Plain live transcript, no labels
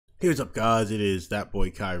Hey, what's up guys, it is that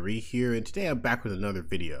boy Kyrie here, and today I'm back with another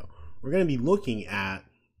video. We're going to be looking at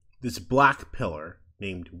this black pillar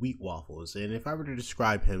named Wheat Waffles, and if I were to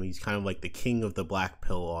describe him, he's kind of like the king of the black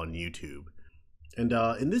pill on YouTube. And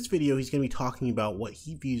in this video, he's going to be talking about what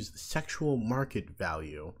he views the sexual market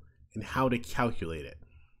value and how to calculate it.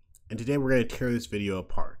 And today we're going to tear this video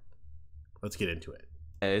apart. Let's get into it.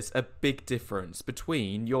 There's a big difference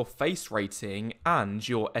between your face rating and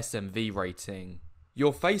your SMV rating.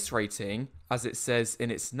 Your face rating, as it says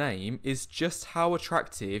in its name, is just how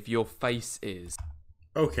attractive your face is.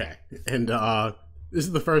 Okay, and this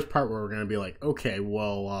is the first part where we're going to be like, okay,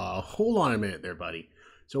 well, hold on a minute there, buddy.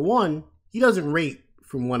 So one, he doesn't rate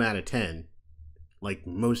from 1 out of 10 like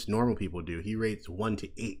most normal people do. He rates 1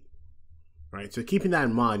 to 8, right? So keeping that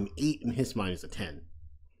in mind, 8 in his mind is a 10,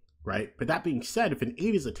 right? But that being said, if an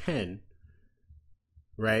 8 is a 10,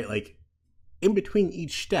 right, like in between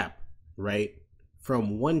each step, right,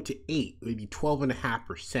 from 1 to 8, it would be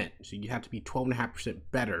 12.5%. So you have to be 12.5%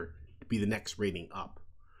 better to be the next rating up,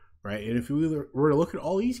 right? And if we were to look at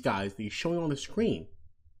all these guys that he's showing on the screen,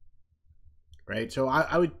 right? So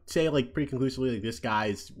I would say, like, pretty conclusively, like, this guy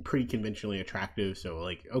is pretty conventionally attractive. So,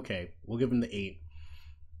 like, okay, we'll give him the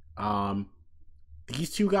 8.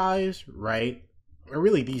 These two guys, right? Or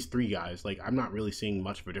really these three guys, like, I'm not really seeing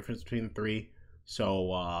much of a difference between the three.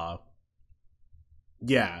 So,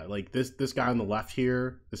 yeah, like this guy on the left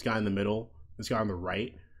here, this guy in the middle, this guy on the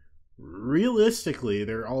right, realistically,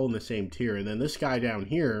 they're all in the same tier. And then this guy down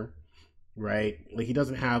here, right, like he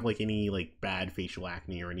doesn't have like any like bad facial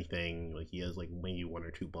acne or anything. Like he has like maybe 1 or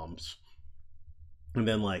 2 bumps. And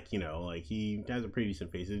then like, you know, like he has a pretty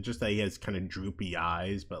decent face. It's just that he has kind of droopy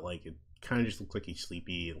eyes, but like it kind of just looks like he's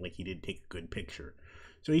sleepy and like he didn't take a good picture.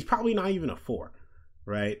 So he's probably not even a 4,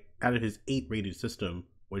 right? Out of his 8 rated system,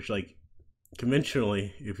 which like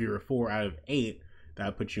conventionally, if you're a 4 out of 8,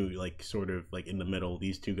 that puts you like sort of like in the middle.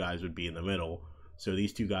 These two guys would be in the middle. So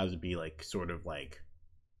these two guys would be like sort of like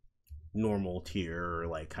normal tier or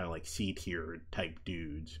like kind of like C tier type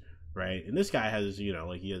dudes, right? And this guy has, you know,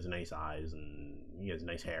 like he has nice eyes and he has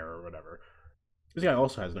nice hair or whatever. This guy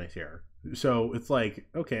also has nice hair. So it's like,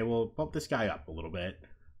 okay, well, bump this guy up a little bit.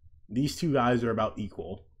 These two guys are about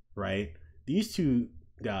equal, right? These two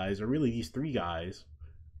guys, or really these 3 guys,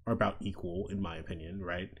 are about equal in my opinion,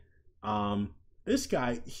 right? This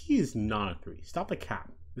guy, he is not a 3. Stop the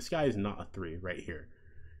cap. This guy is not a 3 right here.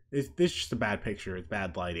 This is just a bad picture. It's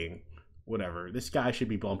bad lighting, whatever. This guy should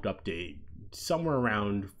be bumped up to somewhere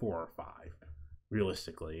around 4 or 5,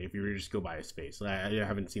 realistically, if you were to just go by his face. I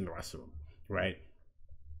haven't seen the rest of them, right?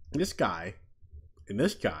 This guy and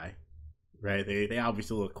this guy, right, they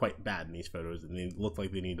obviously look quite bad in these photos, and they look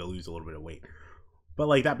like they need to lose a little bit of weight. But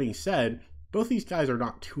like that being said, both these guys are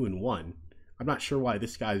not 2 and 1. I'm not sure why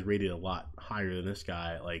this guy's rated a lot higher than this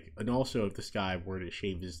guy. Like, and also if this guy were to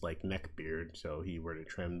shave his like neck beard, so he were to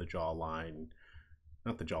trim the jawline,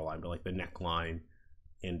 not the jawline, but like the neckline,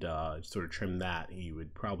 and sort of trim that, he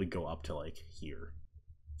would probably go up to like here.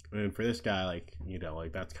 And for this guy, like, you know,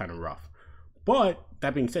 like that's kind of rough. But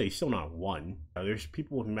that being said, he's still not 1. There's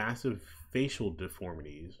people with massive facial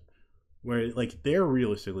deformities where like they're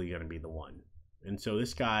realistically going to be the 1. And so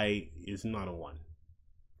this guy is not a 1.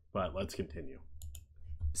 But let's continue.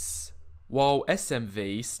 While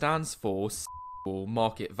SMV stands for sexual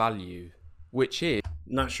market value, which is...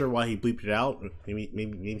 Not sure why he bleeped it out.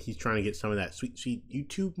 Maybe he's trying to get some of that sweet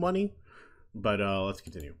YouTube money. But let's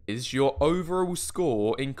continue. Is your overall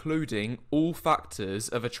score including all factors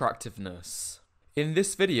of attractiveness. In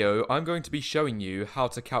this video, I'm going to be showing you how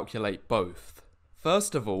to calculate both.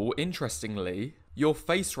 First of all, interestingly, your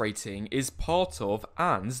face rating is part of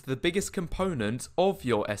and the biggest component of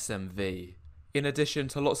your SMV, in addition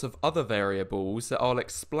to lots of other variables that I'll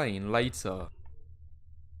explain later.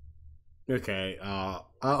 Okay,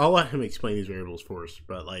 I'll let him explain these variables first,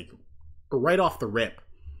 but like, right off the rip,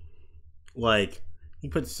 like, he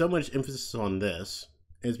puts so much emphasis on this,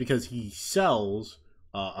 and it's because he sells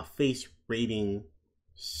a face rating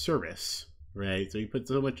service, right? So he puts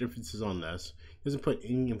so much emphasis on this. He doesn't put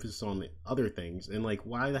any emphasis on the other things. And like,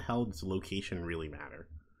 why the hell does location really matter?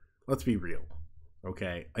 Let's be real,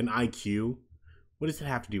 okay? An IQ, what does it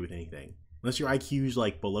have to do with anything? Unless your IQ is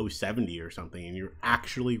like below 70 or something and you're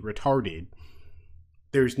actually retarded,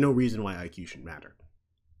 there's no reason why IQ should matter.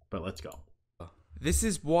 But let's go. This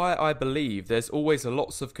is why I believe there's always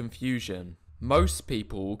lots of confusion. Most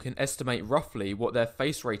people can estimate roughly what their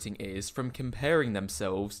face rating is from comparing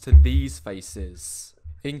themselves to these faces.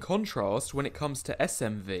 In contrast, when it comes to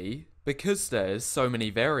SMV, because there's so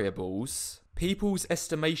many variables, People's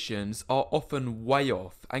estimations are often way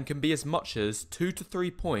off and can be as much as 2 to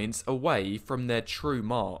 3 points away from their true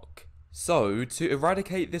mark. So, to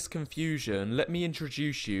eradicate this confusion, let me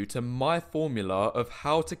introduce you to my formula of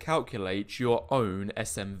how to calculate your own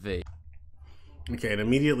SMV. Okay, and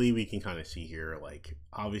immediately we can kind of see here, like,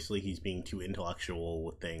 obviously he's being too intellectual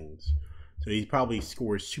with things. So he probably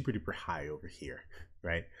scores super duper high over here,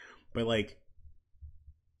 right? But, like,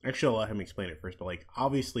 actually I'll let him explain it first, but, like,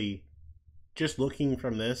 obviously, just looking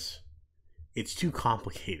from this, it's too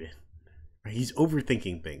complicated. Right? He's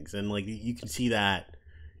overthinking things, and, like, you can see that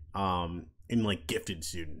in, like, gifted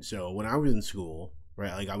students. So when I was in school,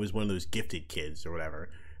 right, like, I was one of those gifted kids or whatever.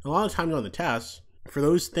 A lot of times on the tests, for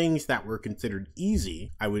those things that were considered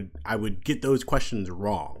easy, I would get those questions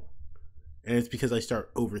wrong. And it's because I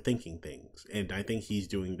start overthinking things. And I think he's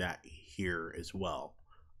doing that here as well.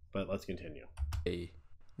 But let's continue.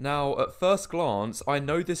 Now, at first glance, I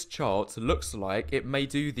know this chart looks like it may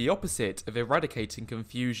do the opposite of eradicating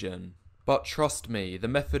confusion. But trust me, the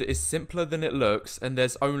method is simpler than it looks and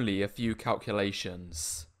there's only a few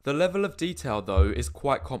calculations. The level of detail though is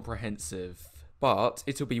quite comprehensive. But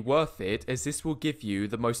it'll be worth it as this will give you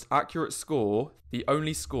the most accurate score, the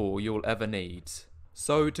only score you'll ever need.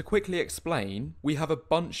 So to quickly explain, we have a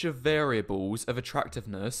bunch of variables of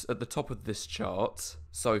attractiveness at the top of this chart.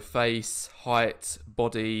 So face, height,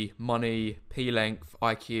 body, money, P-length,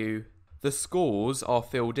 IQ. The scores are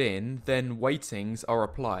filled in, then weightings are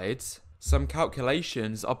applied. Some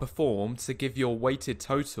calculations are performed to give your weighted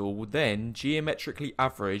total, then geometrically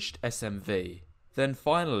averaged SMV. Then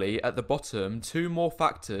finally, at the bottom, 2 more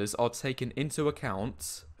factors are taken into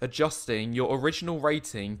account, adjusting your original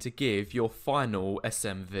rating to give your final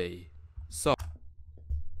SMV. So,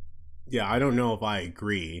 yeah, I don't know if I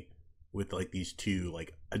agree with, like, these 2,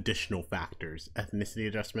 like, additional factors. Ethnicity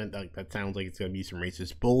adjustment, that sounds like it's going to be some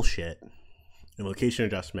racist bullshit. And location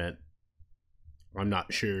adjustment, I'm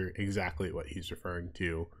not sure exactly what he's referring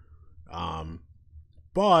to.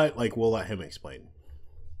 But, like, we'll let him explain.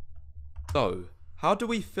 So, how do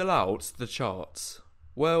we fill out the chart?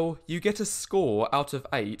 Well, you get a score out of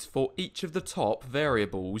 8 for each of the top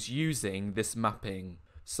variables using this mapping.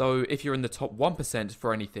 So if you're in the top 1%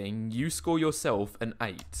 for anything, you score yourself an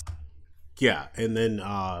 8. Yeah, and then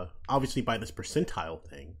obviously by this percentile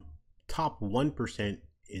thing, top 1%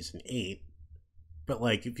 is an 8. But,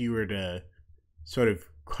 like, if you were to sort of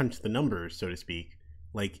crunch the numbers, so to speak,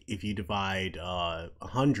 like if you divide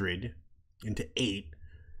 100 into 8,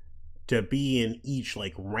 to be in each,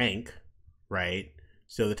 like, rank, right?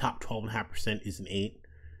 So the top 12.5% is an 8.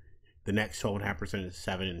 The next 12.5% is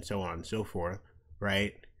 7, and so on and so forth,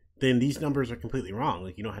 right? Then these numbers are completely wrong.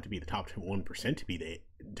 Like, you don't have to be the top 1% to be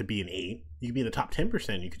an 8. You could be in the top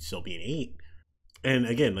 10%, you could still be an 8. And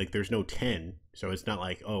again, like, there's no 10, so it's not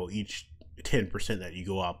like, oh, each 10% that you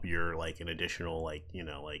go up, you're, like, an additional, like, you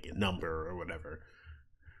know, like, a number or whatever.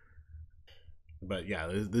 But yeah,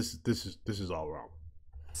 this is all wrong.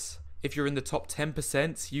 If you're in the top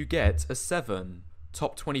 10%, you get a 7.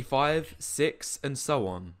 Top 25, 6, and so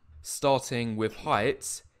on. Starting with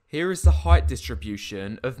height, here is the height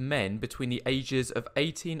distribution of men between the ages of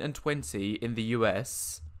 18 and 20 in the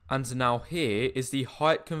US. And now here is the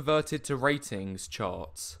height converted to ratings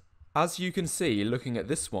chart. As you can see looking at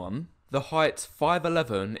this one, the height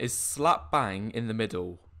 5'11 is slap bang in the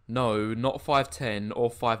middle. No, not 5'10 or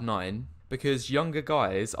 5'9. Because younger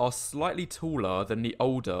guys are slightly taller than the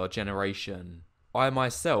older generation. I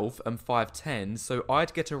myself am 5'10, so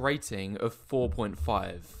I'd get a rating of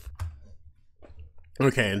 4.5.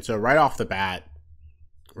 Okay, and so right off the bat,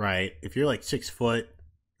 right, if you're like 6 foot,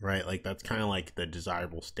 right, like that's kind of like the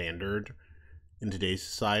desirable standard in today's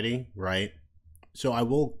society, right? So I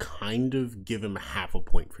will kind of give him half a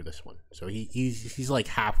point for this one. So he's like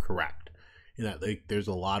half correct. In that, like, there's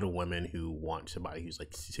a lot of women who want somebody who's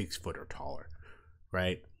like 6 foot or taller,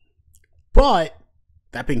 right? But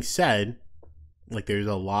that being said, like, there's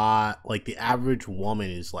a lot, like, the average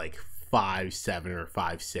woman is like 5'7" or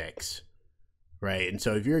 5'6", right? And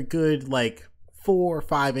so if you're a good, like, 4 or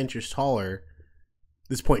 5 inches taller,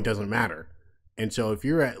 this point doesn't matter. And so if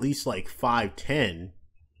you're at least like 5'10",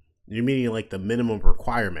 you're meeting like the minimum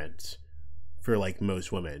requirements for, like,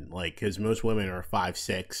 most women, like, because most women are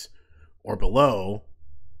 5'6" or below,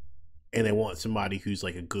 and they want somebody who's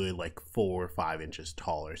like a good, like, 4 or 5 inches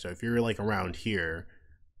taller. So if you're like around here,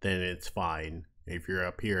 then it's fine. If you're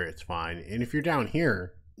up here, it's fine. And if you're down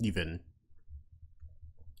here, even,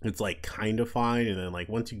 it's like kind of fine. And then, like,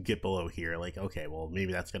 once you get below here, like, okay, well,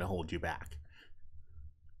 maybe that's gonna hold you back.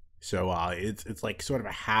 So it's like sort of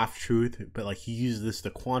a half truth, but, like, he uses this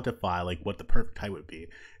to quantify, like, what the perfect height would be.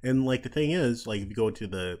 And, like, the thing is, like, if you go to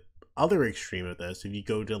the other extreme of this, if you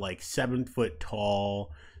go to like 7 foot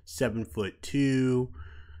tall, 7'2",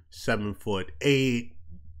 7'8",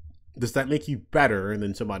 does that make you better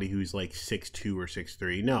than somebody who's like 6'2" or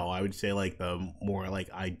 6'3"? No, I would say like the more like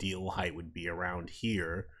ideal height would be around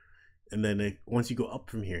here. And then once you go up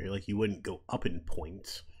from here, like you wouldn't go up in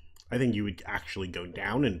points. I think you would actually go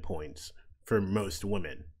down in points for most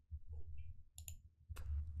women.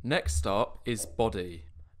 Next up is body.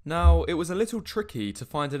 Now, it was a little tricky to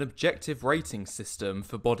find an objective rating system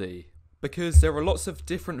for body, because there are lots of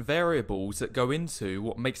different variables that go into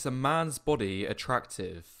what makes a man's body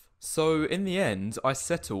attractive. So in the end, I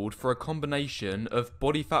settled for a combination of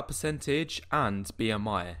body fat percentage and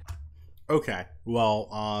BMI. Okay,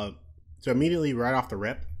 well, so immediately right off the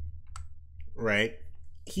rip, right,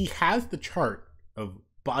 he has the chart of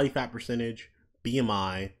body fat percentage,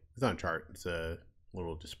 BMI. It's not a chart, it's a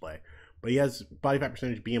little display. But he has body fat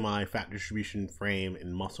percentage, BMI, fat distribution, frame,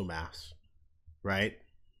 and muscle mass, right?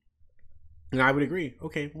 And I would agree,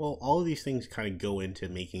 okay, well, all of these things kind of go into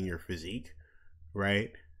making your physique,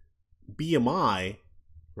 right? BMI,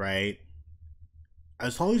 right?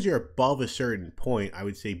 As long as you're above a certain point, I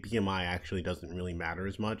would say BMI actually doesn't really matter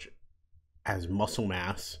as much as muscle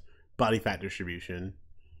mass, body fat distribution,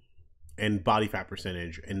 and body fat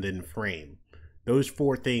percentage, and then frame. Those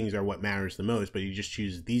 4 things are what matters the most, but you just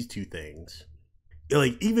choose these 2 things.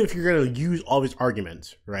 Like, even if you're going to use all of his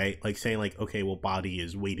arguments, right? Like saying like, okay, well, body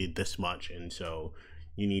is weighted this much, and so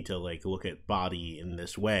you need to like look at body in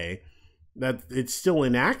this way. That it's still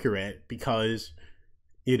inaccurate because,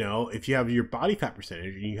 you know, if you have your body fat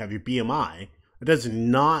percentage and you have your BMI, it does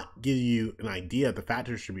not give you an idea of the fat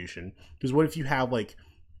distribution. Because what if you have like,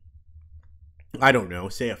 I don't know,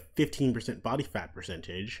 say a 15% body fat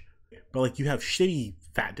percentage, but like you have shitty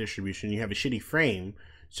fat distribution, you have a shitty frame,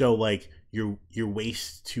 so like your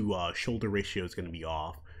waist to shoulder ratio is going to be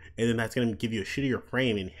off, and then that's going to give you a shittier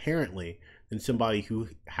frame inherently than somebody who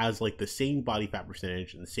has like the same body fat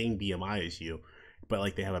percentage and the same BMI as you, but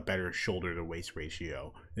like they have a better shoulder to waist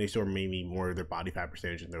ratio, and they store maybe more of their body fat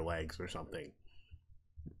percentage in their legs or something.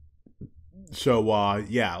 So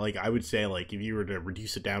yeah, like I would say like if you were to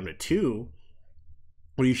reduce it down to 2,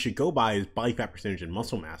 what you should go by is body fat percentage and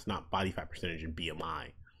muscle mass, not body fat percentage and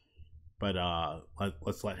BMI. But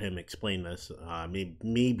let's let him explain this.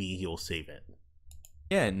 Maybe he'll save it.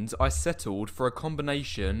 In the end, I settled for a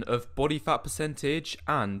combination of body fat percentage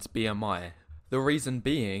and BMI. The reason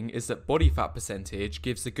being is that body fat percentage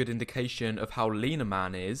gives a good indication of how lean a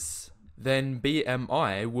man is. Then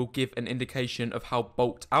BMI will give an indication of how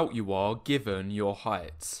bulked out you are given your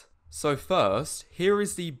height. So first, here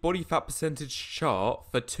is the body fat percentage chart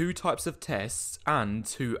for 2 types of tests and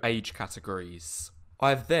 2 age categories.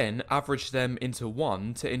 I've then averaged them into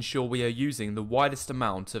one to ensure we are using the widest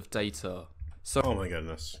amount of data. So, oh my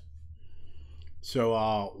goodness. So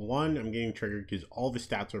one, I'm getting triggered because all the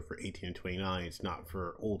stats are for 18 and 29. It's not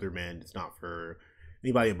for older men. It's not for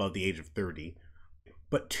anybody above the age of 30.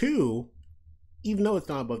 But 2, even though it's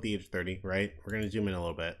not above the age of 30, right? We're going to zoom in a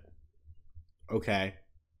little bit. Okay.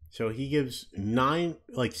 So he gives 9,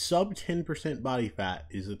 like sub 10% body fat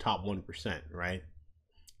is the top 1%, right?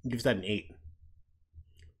 He gives that an 8,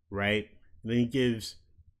 right? And then he gives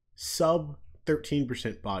sub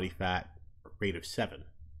 13% body fat rate of 7,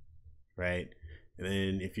 right? And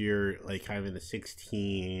then if you're like kind of in the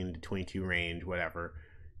 16 to 22 range, whatever,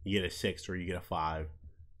 you get a 6 or you get a 5.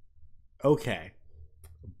 Okay.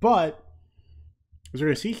 But as we're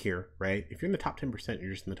going to see here, right? If you're in the top 10%,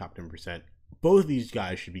 you're just in the top 10%. Both of these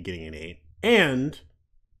guys should be getting an 8. And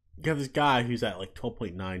you have this guy who's at like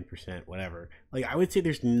 12.9%, whatever. Like, I would say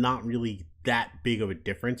there's not really that big of a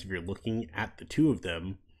difference if you're looking at the 2 of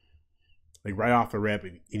them, like right off the rip,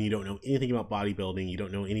 and you don't know anything about bodybuilding, you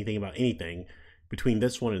don't know anything about anything between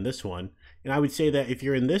this one and this one. And I would say that if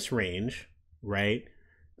you're in this range, right,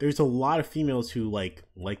 there's a lot of females who like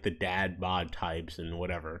the dad bod types and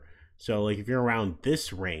whatever. So like if you're around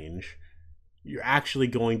this range, you're actually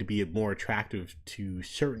going to be more attractive to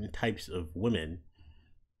certain types of women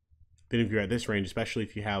than if you're at this range, especially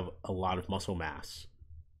if you have a lot of muscle mass,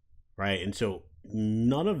 right? And so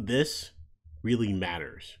none of this really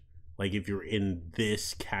matters. Like if you're in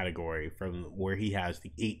this category from where he has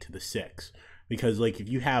the 8 to the 6, because like if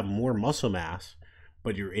you have more muscle mass,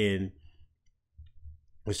 but you're in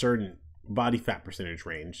a certain body fat percentage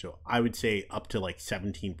range, so I would say up to like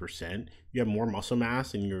 17%, you have more muscle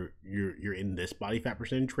mass and you're in this body fat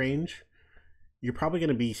percentage range, you're probably going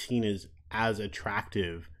to be seen as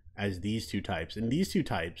attractive as these 2 types. And these 2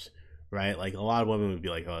 types, right, like a lot of women would be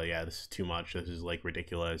like, oh yeah, this is too much, this is like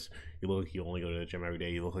ridiculous, you look like you only go to the gym every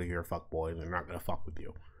day, you look like you're a fuck boy, and they're not going to fuck with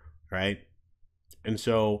you, right? And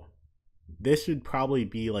so this would probably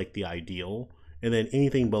be like the ideal. And then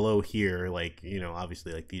anything below here, like, you know,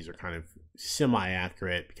 obviously like these are kind of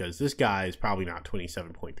semi-accurate because this guy is probably not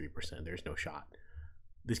 27.3%. There's no shot.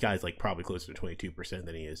 This guy's like probably closer to 22%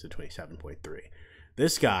 than he is to 27.3.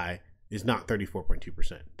 This guy is not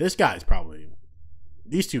 34.2%. This guy's probably,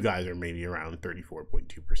 these two guys are maybe around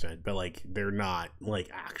 34.2%, but like they're not like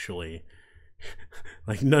actually,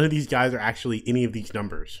 like none of these guys are actually any of these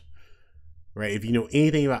numbers, right? If you know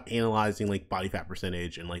anything about analyzing like body fat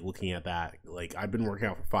percentage and like looking at that, like I've been working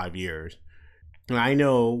out for 5 years and I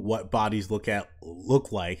know what bodies look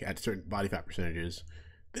like at certain body fat percentages.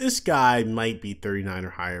 This guy might be 39 or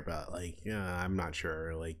higher, but like, yeah, I'm not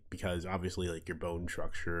sure, like, because obviously like your bone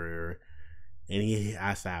structure, and he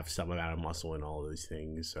has to have some amount of muscle and all those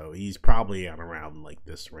things, so he's probably at around like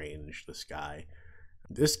this range. This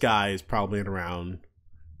guy is probably at around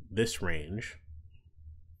this range,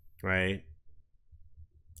 right?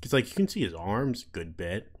 Because like you can see his arms a good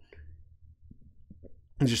bit.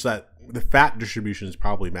 It's just that the fat distribution is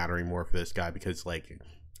probably mattering more for this guy because like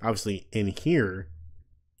obviously in here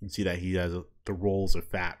you can see that he has the rolls of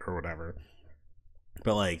fat or whatever,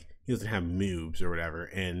 but like he doesn't have moves or whatever.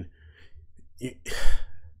 And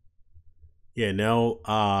yeah, no,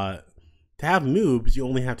 to have moves you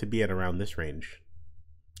only have to be at around this range.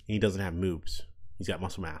 And he doesn't have moves. He's got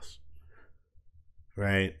muscle mass,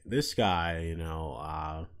 right? This guy, you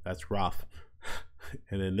know, that's rough.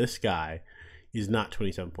 And then this guy, he's not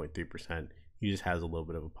 27.3%. He just has a little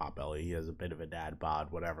bit of a pot belly. He has a bit of a dad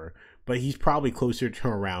bod, whatever. But he's probably closer to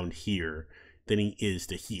around here than he is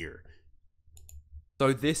to here.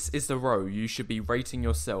 So this is the row you should be rating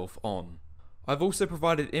yourself on. I've also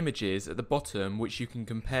provided images at the bottom which you can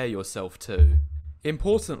compare yourself to.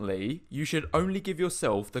 Importantly, you should only give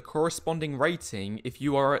yourself the corresponding rating if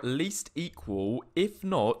you are at least equal, if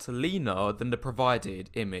not leaner than the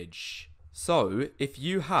provided image. So, if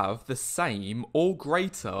you have the same or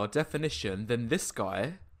greater definition than this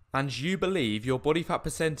guy, and you believe your body fat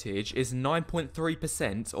percentage is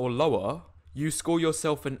 9.3% or lower, you score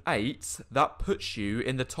yourself an 8, that puts you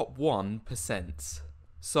in the top 1%.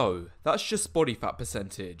 So, that's just body fat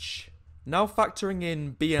percentage. Now factoring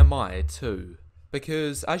in BMI too,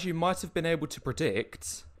 because as you might have been able to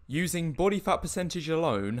predict, using body fat percentage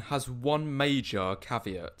alone has one major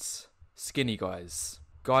caveat. Skinny guys.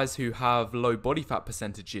 Guys who have low body fat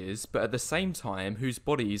percentages, but at the same time whose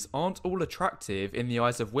bodies aren't all attractive in the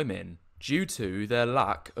eyes of women, due to their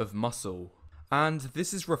lack of muscle. And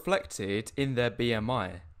this is reflected in their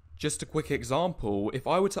BMI. Just a quick example, if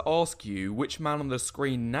I were to ask you which man on the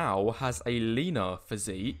screen now has a leaner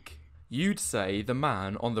physique, you'd say the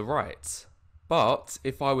man on the right. But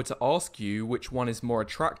if I were to ask you which one is more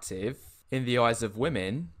attractive in the eyes of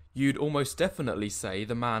women, you'd almost definitely say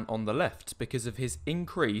the man on the left because of his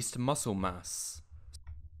increased muscle mass.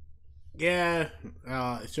 Yeah,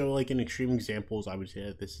 so like in extreme examples, I would say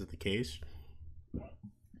that this is the case.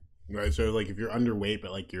 Right, so like if you're underweight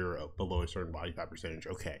but like you're below a certain body fat percentage,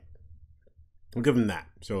 okay, I'll give them that.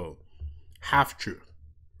 So half truth,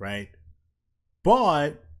 right?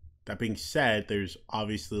 But that being said, there's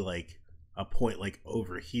obviously like a point like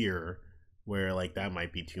over here where like that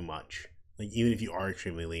might be too much. Like even if you are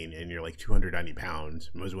extremely lean and you're like 290 pounds,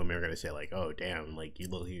 most women are gonna say like, oh damn, like you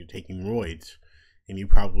look like you're taking roids, and you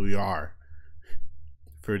probably are.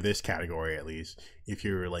 For this category at least, if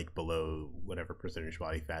you're like below whatever percentage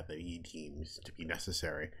body fat that he deems to be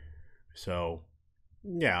necessary. So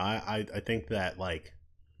yeah, I think that like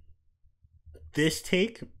this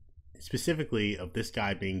take specifically of this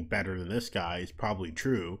guy being better than this guy is probably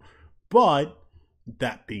true. But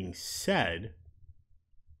that being said,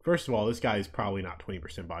 first of all, this guy is probably not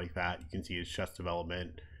 20% body fat. You can see his chest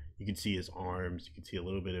development. You can see his arms. You can see a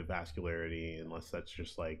little bit of vascularity, unless that's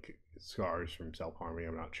just like scars from self-harming.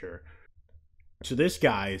 I'm not sure. So this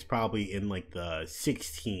guy is probably in like the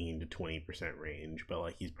 16 to 20% range, but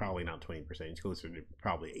like he's probably not 20%. He's closer to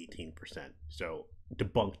probably 18%. So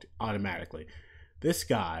debunked automatically. This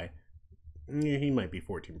guy, he might be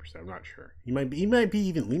 14%. I'm not sure. He might be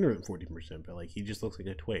even leaner than 14%, but like he just looks like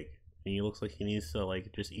a twig. And he looks like he needs to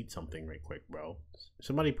like just eat something right quick, bro.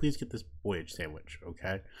 Somebody please get this voyage sandwich,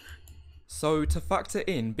 okay? So to factor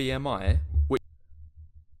in BMI, which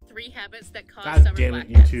 3 habits that cause God summer damn it,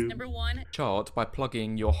 blackouts. YouTube. Number 1, chart by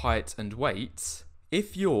plugging your height and weight,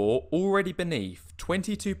 if you're already beneath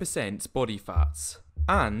 22% body fat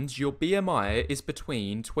and your BMI is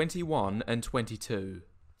between 21 and 22,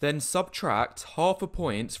 then subtract half a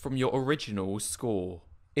point from your original score.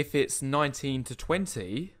 If it's 19 to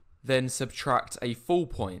 20, then subtract a full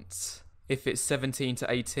point. If it's 17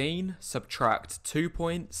 to 18, subtract 2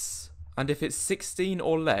 points. And if it's 16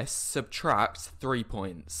 or less, subtract 3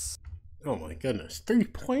 points. Oh my goodness. 3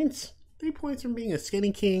 points? 3 points from being a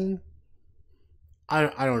skinny king?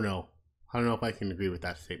 I don't know. I don't know if I can agree with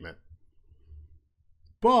that statement.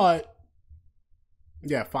 But,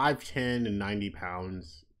 yeah, 5'10" and 90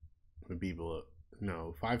 pounds would be below.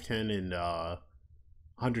 No, 5'10" and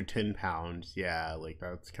 110 pounds. Yeah, like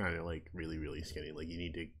that's kind of like really, really skinny. Like you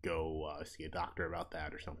need to go see a doctor about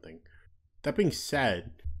that or something. That being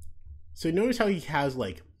said, so notice how he has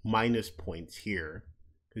like minus points here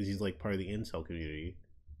because he's like part of the incel community,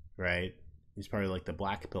 right? He's part of like the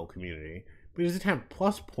black pill community. But he doesn't have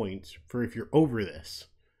plus points for if you're over this.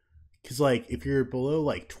 Because, like, if you're below,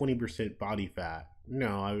 like, 20% body fat,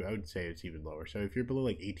 no, I would say it's even lower. So if you're below,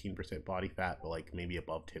 like, 18% body fat, but, like, maybe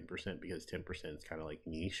above 10%, because 10% is kind of, like,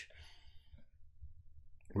 niche,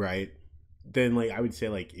 right? Then, like, I would say,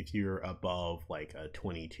 like, if you're above, like, a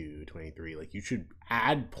 22, 23, like, you should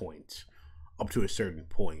add points up to a certain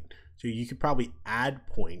point. So you could probably add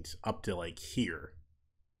points up to, like, here.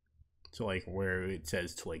 So, like, where it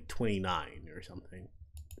says to, like, 29 or something.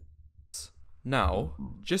 Now,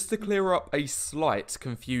 just to clear up a slight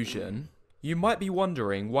confusion, you might be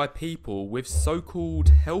wondering why people with so-called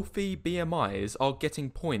healthy BMIs are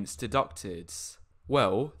getting points deducted.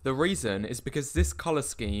 Well, the reason is because this colour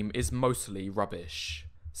scheme is mostly rubbish.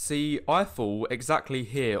 See, I fall exactly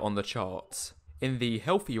here on the chart, in the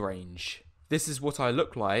healthy range. This is what I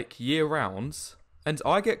look like year-round, and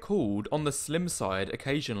I get called on the slim side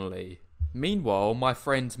occasionally. Meanwhile, my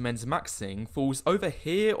friend Men's Maxing falls over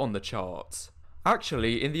here on the chart,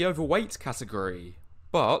 actually in the overweight category.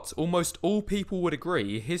 But almost all people would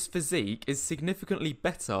agree his physique is significantly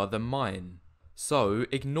better than mine. So,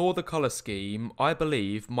 ignore the colour scheme, I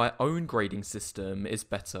believe my own grading system is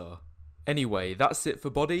better. Anyway, that's it for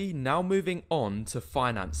body, now moving on to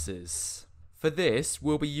finances. For this,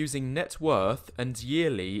 we'll be using net worth and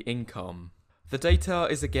yearly income. The data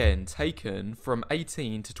is again taken from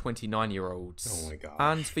 18 to 29-year-olds. Oh my gosh.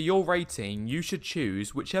 And for your rating, you should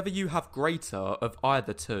choose whichever you have greater of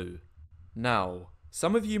either two. Now,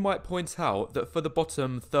 some of you might point out that for the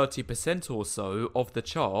bottom 30% or so of the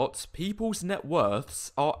chart, people's net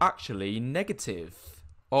worths are actually negative.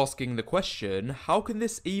 Asking the question, how can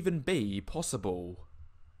this even be possible?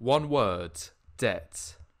 One word,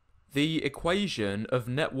 debt. The equation of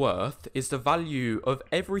net worth is the value of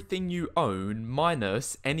everything you own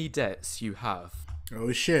minus any debts you have.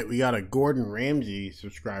 Oh shit, we got a Gordon Ramsay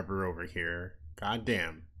subscriber over here. God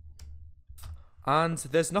damn. And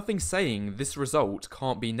there's nothing saying this result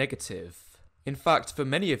can't be negative. In fact, for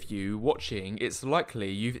many of you watching, it's likely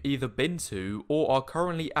you've either been to or are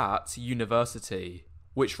currently at university,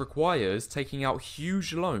 which requires taking out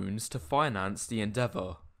huge loans to finance the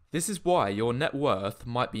endeavour. This is why your net worth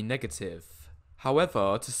might be negative.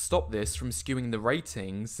 However, to stop this from skewing the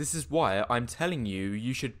ratings, this is why I'm telling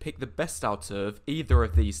you should pick the best out of either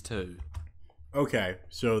of these two. Okay,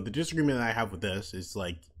 so the disagreement that I have with this is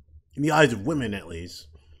like, in the eyes of women at least,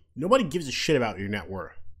 nobody gives a shit about your net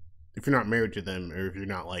worth. If you're not married to them or if you're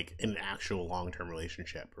not like in an actual long-term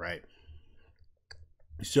relationship, right?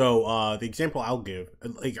 So the example I'll give,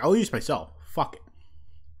 like I'll use myself. Fuck it,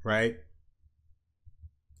 right?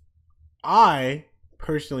 I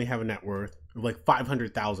personally have a net worth of like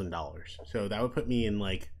 $500,000. So that would put me in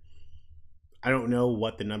like, I don't know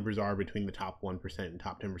what the numbers are between the top 1% and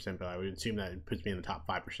top 10%, but I would assume that it puts me in the top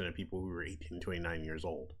 5% of people who are 18 to 29 years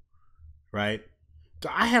old, right?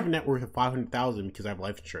 So I have a net worth of $500,000 because I have a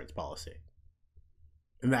life insurance policy.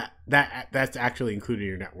 And that's actually included in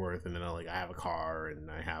your net worth. And then I have a car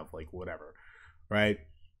and I have like whatever, right?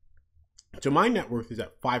 So my net worth is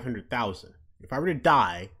at $500,000. If I were to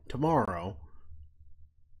die tomorrow,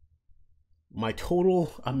 my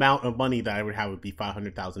total amount of money that I would have would be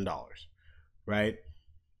 $500,000, right?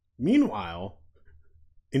 Meanwhile,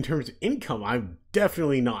 in terms of income, I'm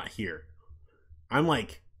definitely not here. I'm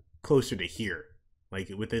like closer to here,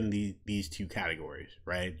 like within these two categories,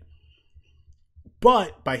 right?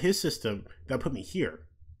 But by his system, that put me here.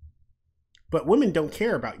 But women don't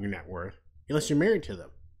care about your net worth unless you're married to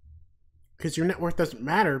them. Because your net worth doesn't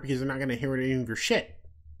matter because they're not going to inherit any of your shit.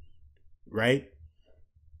 Right?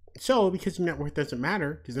 So, because your net worth doesn't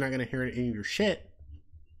matter because they're not going to inherit any of your shit,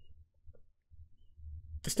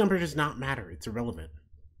 this number does not matter. It's irrelevant.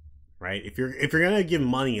 Right? If you're going to give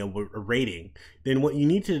money a rating, then what you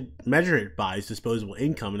need to measure it by is disposable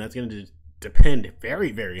income, and that's going to depend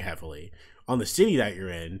very, very heavily on the city that you're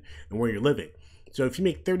in and where you're living. So if you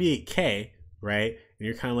make $38K, right, and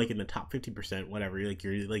you're kind of like in the top 50%, whatever,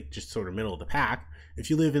 you're like just sort of middle of the pack. If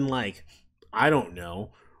you live in like, I don't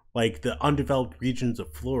know, like the undeveloped regions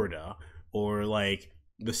of Florida or like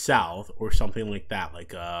the South or something like that,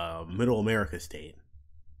 like a middle America state,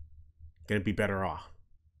 gonna be better off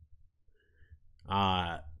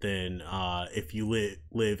than if you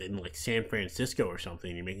live in like San Francisco or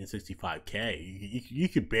something. You're making $65K. You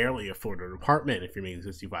could barely afford an apartment if you're making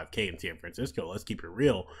 $65K in San Francisco. Let's keep it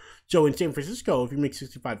real. So in San Francisco, if you make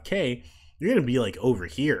 $65K, you're gonna be like over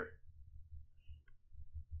here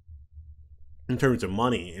in terms of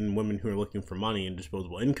money, and women who are looking for money and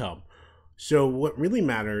disposable income. So what really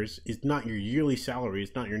matters is not your yearly salary,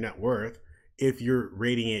 it's not your net worth. If you're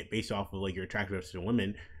rating it based off of like your attractiveness to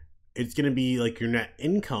women, it's going to be like your net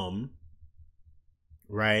income,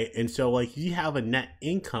 right? And so like you have a net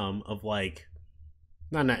income of like,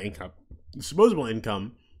 not net income, disposable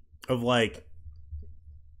income of like,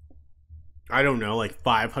 I don't know, like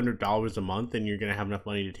 $500 a month, and you're going to have enough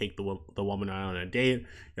money to take the woman out on a date.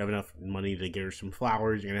 You have enough money to get her some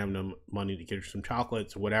flowers. You're going to have enough money to get her some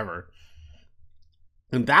chocolates, whatever.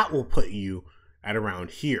 And that will put you at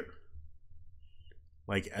around here,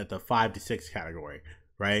 like at the 5 to 6 category,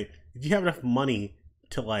 right? If you have enough money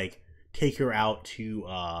to like take her out to,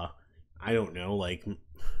 I don't know, like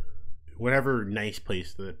whatever nice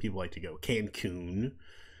place that people like to go, Cancun,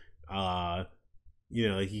 you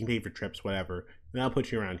know, like you can pay for trips, whatever, and that'll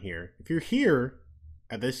put you around here. If you're here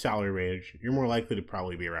at this salary range, you're more likely to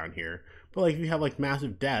probably be around here. But like if you have like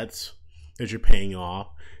massive debts that you're paying off,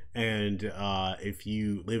 and if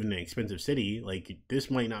you live in an expensive city, like this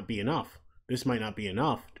might not be enough. This might not be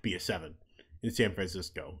enough to be a 7 in San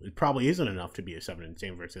Francisco. It probably isn't enough to be a 7 in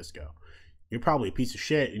San Francisco. You're probably a piece of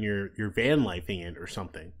shit and you're van lifing it or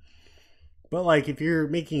something. But like if you're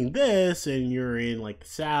making this and you're in like the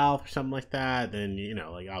South or something like that, then you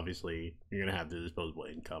know, like obviously you're gonna have the disposable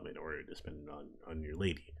income in order to spend it on your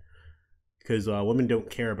lady. Because women don't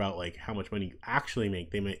care about like how much money you actually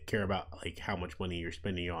make. They might care about like how much money you're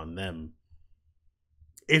spending on them,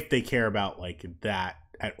 if they care about like that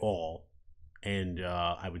at all. And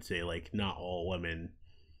I would say like not all women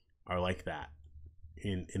are like that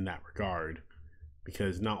in that regard,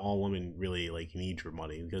 because not all women really like need your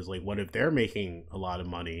money. Because like what if they're making a lot of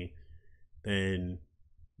money, then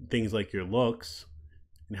things like your looks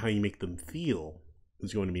and how you make them feel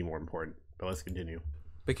is going to be more important. But let's continue.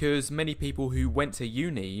 Because many people who went to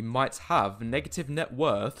uni might have negative net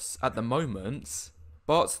worths at the moment,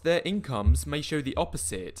 but their incomes may show the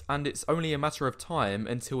opposite, and it's only a matter of time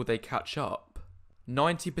until they catch up.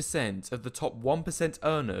 90% of the top 1%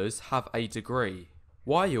 earners have a degree,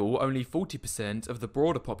 while only 40% of the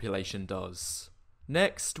broader population does.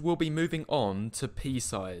 Next, we'll be moving on to P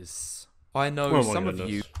size. I know some of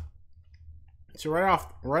you... So right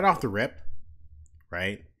off the rip,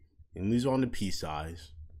 right? And moves on to P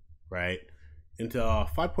size, right? Into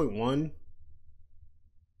 5.1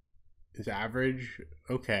 is average.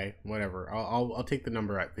 Okay, whatever. I'll take the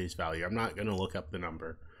number at face value. I'm not gonna look up the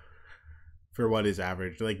number for what is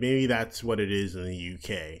average. Like maybe that's what it is in the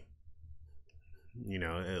UK. You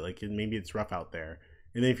know, like maybe it's rough out there.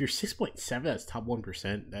 And then if you're 6.7, that's top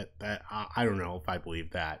 1%. That I don't know if I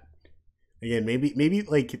believe that. Again, maybe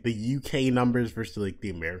like the UK numbers versus like the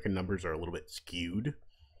American numbers are a little bit skewed.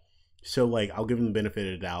 So, like, I'll give him the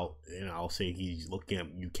benefit of the doubt, and I'll say he's looking at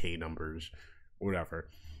UK numbers or whatever.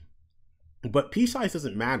 But P size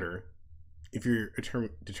doesn't matter if you're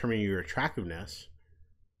determining your attractiveness,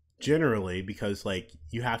 generally, because, like,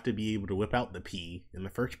 you have to be able to whip out the P in the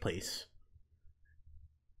first place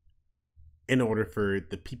in order for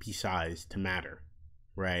the PP size to matter,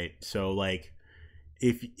 right? So, like,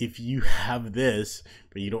 if you have this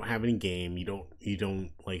but you don't have any game, you don't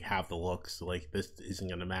like have the looks, like this isn't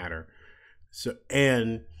gonna matter. So,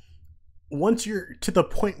 and once you're to the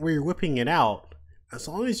point where you're whipping it out, as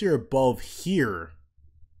long as you're above here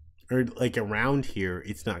or like around here,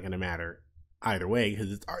 it's not gonna matter either way,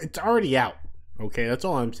 because it's already out. Okay, that's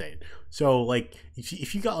all I'm saying. So like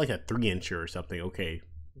if you got like a 3-incher or something, okay,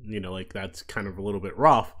 you know, like that's kind of a little bit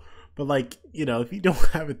rough. But like, you know, if you don't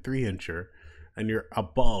have a 3-incher and you're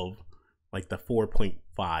above like the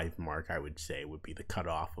 4.5 mark, I would say would be the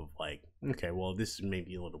cutoff of like, okay, well, this may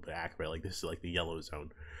be a little bit accurate. Like this is like the yellow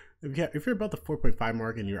zone. If you're about the 4.5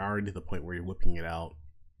 mark and you're already to the point where you're whipping it out,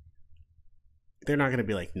 they're not gonna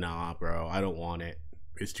be like, nah, bro, I don't want it.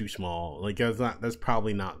 It's too small. Like that's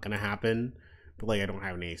probably not gonna happen. But like I don't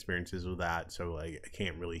have any experiences with that, so like I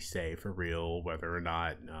can't really say for real whether or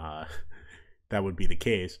not that would be the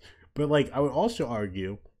case. But like I would also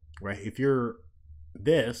argue, right, if you're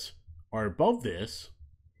this or above this,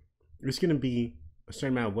 there's going to be a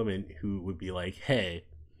certain amount of women who would be like, hey,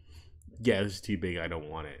 yeah, this is too big, I don't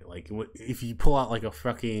want it. Like if you pull out like a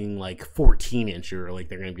fucking like 14-incher, like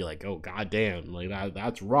they're going to be like, oh goddamn, like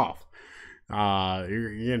that's rough.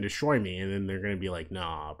 you're gonna destroy me. And then they're gonna be like,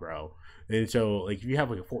 nah, bro. And so, like, if you have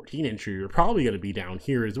like a 14-incher, you're probably gonna be down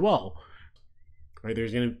here as well. Right?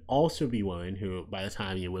 There's gonna also be women who, by the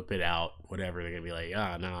time you whip it out, whatever, they're gonna be like,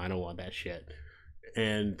 no, I don't want that shit.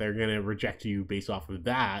 And they're gonna reject you based off of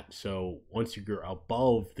that. So once you're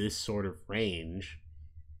above this sort of range,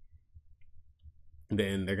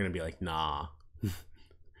 then they're gonna be like, nah.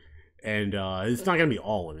 And it's not gonna be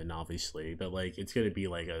all women, obviously, but like it's gonna be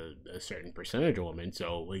like a certain percentage of women.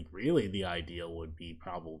 So like really the ideal would be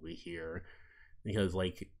probably here, because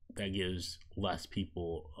like that gives less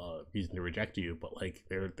people reason to reject you. But like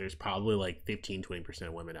there's probably like 15-20%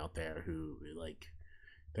 of women out there who like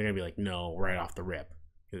they're gonna be like, no, right off the rip,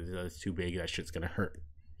 because that's too big, that shit's gonna hurt.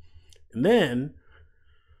 And then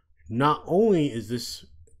not only is this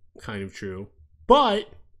kind of true, but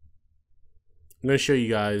I'm gonna show you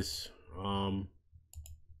guys.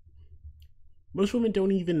 Most women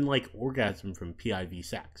don't even like orgasm from PIV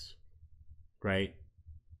sex, right?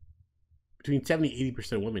 Between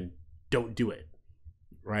 70-80% of women don't do it,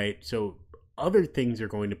 right? So other things are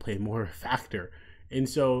going to play more of a factor, and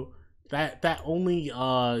so that only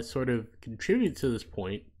sort of contributes to this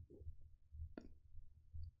point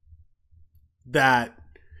that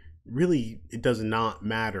really it does not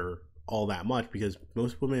matter all that much, because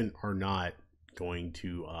most women are not going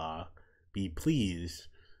to be pleased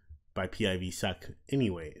by PIV sex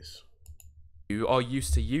anyways. You are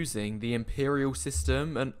used to using the imperial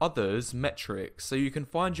system and others metrics, so you can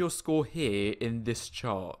find your score here in this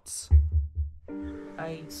chart.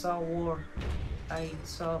 I saw war. I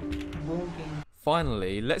saw booming.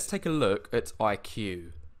 Finally, let's take a look at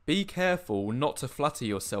IQ. Be careful not to flatter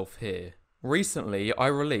yourself here. Recently, I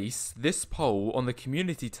released this poll on the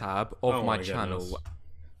community tab of my channel.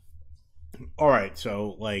 Alright,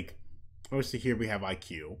 so like, obviously here we have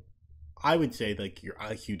IQ. I would say like your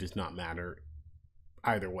IQ does not matter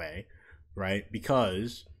either way, right?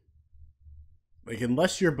 Because like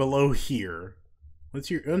unless you're below here, once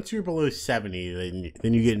you're below 70,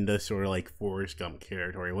 then you get into sort of like Forrest Gump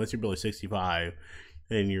territory. Once you're below 65,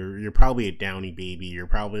 then you're probably a downy baby. You're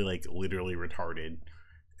probably like literally retarded,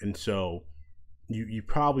 and so you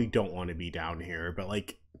probably don't want to be down here. But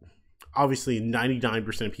like obviously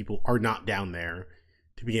 99% of people are not down there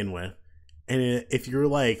to begin with, and if you're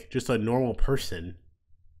like just a normal person,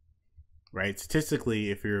 right? Statistically,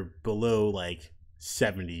 if you're below like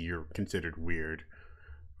 70, you're considered weird,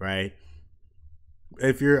 right?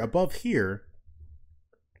 If you're above here,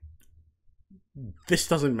 this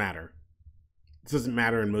doesn't matter. This doesn't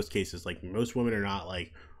matter in most cases. Like most women are not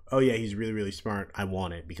like, oh yeah, he's really, really smart, I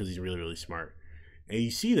want it because he's really, really smart. And you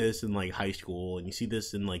see this in like high school, and you see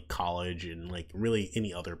this in like college, and like really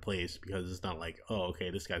any other place, because it's not like, oh, okay,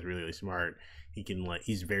 this guy's really, really smart. He can like,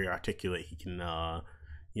 he's very articulate. He can,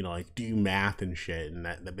 you know, like do math and shit, and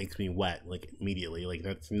that makes me wet like immediately. Like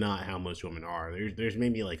that's not how most women are. There's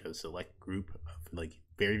maybe like a select group of like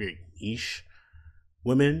very, very niche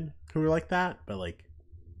women who are like that, but like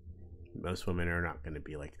most women are not going to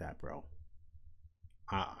be like that, bro.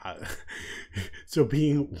 So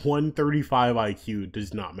being 135 IQ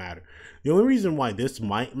does not matter. The only reason why this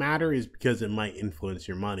might matter is because it might influence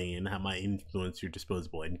your money, and that might influence your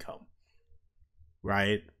disposable income,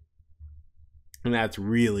 right? And that's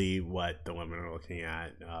really what the women are looking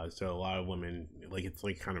at. So a lot of women, like, it's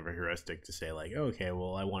like kind of a heuristic to say like, okay,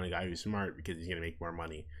 well, I want a guy who's smart because he's gonna make more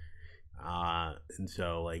money. And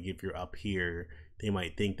so like if you're up here, they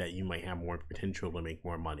might think that you might have more potential to make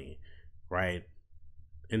more money, right?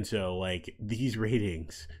 And so like these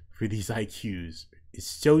ratings for these IQs is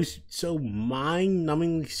so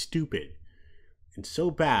mind-numbingly stupid and so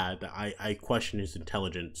bad that I question his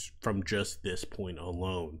intelligence from just this point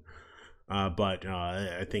alone. But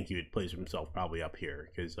I think he would place himself probably up here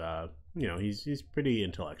because you know, he's pretty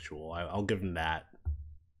intellectual. I'll give him that.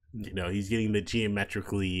 You know, he's getting the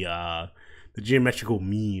geometrical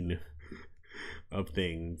mean of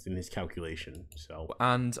things in his calculation. So,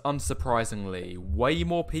 and unsurprisingly, way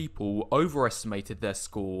more people overestimated their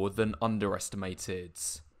score than underestimated.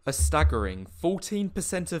 A staggering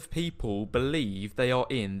 14% of people believe they are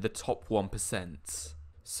in the top 1%.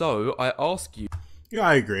 So I ask you. Yeah,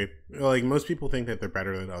 I agree. Like most people think that they're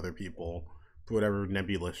better than other people for whatever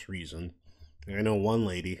nebulous reason. And I know one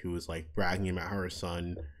lady who was like bragging about how her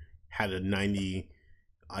son had a 90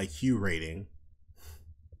 IQ rating,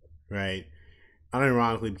 right?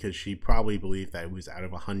 Unironically, because she probably believed that it was out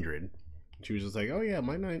of 100. She was just like, oh yeah,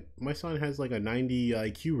 my son has like a 90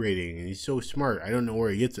 IQ rating and he's so smart. I don't know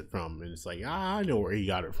where he gets it from. And it's like, I know where he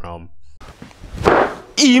got it from.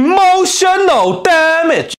 Emotional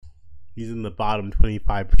damage. He's in the bottom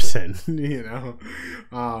 25%, you know?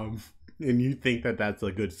 and you think that that's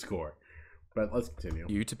a good score. But let's continue.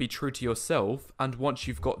 You to be true to yourself, and once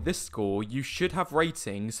you've got this score, you should have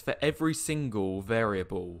ratings for every single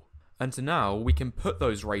variable. And now we can put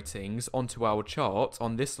those ratings onto our chart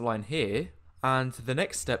on this line here, and the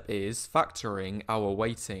next step is factoring our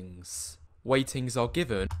weightings. Weightings are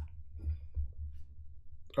given.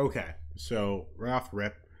 Okay, so right off the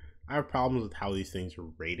rip, I have problems with how these things are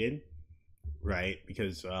rated, right?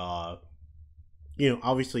 Because,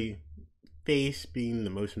 obviously, face being the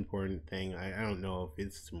most important thing. I don't know if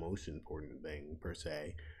it's the most important thing, per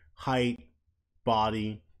se. Height,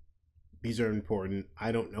 body, these are important.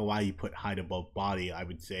 I don't know why you put height above body. I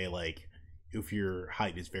would say, like, if your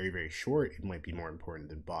height is very, very short, it might be more important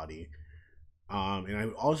than body. And I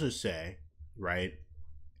would also say, right,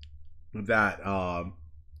 that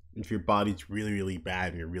if your body's really, really bad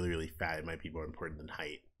and you're really, really fat, it might be more important than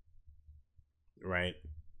height, right?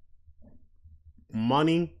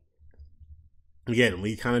 Money, again,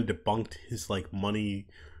 we kind of debunked his, like, money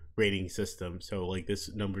rating system. So, like,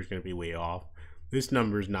 this number is going to be way off. This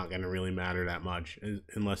number is not going to really matter that much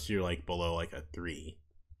unless you're, like, below, like, a 3.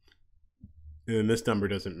 And this number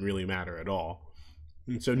doesn't really matter at all.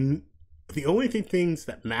 And so the only things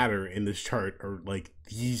that matter in this chart are, like,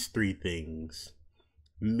 these 3 things.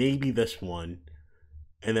 Maybe this one.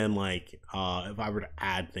 And then, like, if I were to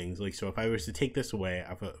add things, like, so if I was to take this away,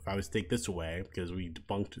 if I was to take this away, because we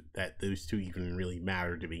debunked that those 2 even really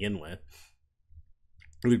matter to begin with,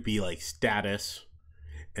 it would be, like, status,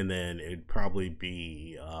 and then it'd probably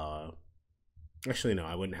be, actually, no,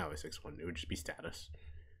 I wouldn't have a 6th one. It would just be status.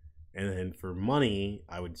 And then for money,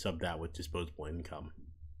 I would sub that with disposable income.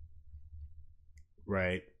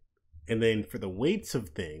 Right? And then for the weights of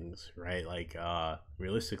things, right, like,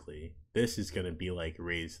 realistically, this is going to be, like,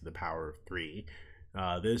 raised to the power of 3.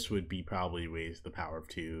 This would be probably raised to the power of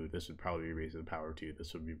 2. This would probably be raised to the power of 2.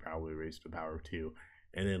 This would be probably raised to the power of 2.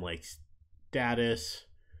 And then, like, status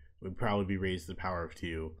would probably be raised to the power of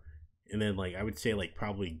 2. And then, like, I would say, like,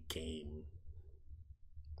 probably game,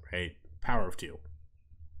 right? Power of 2.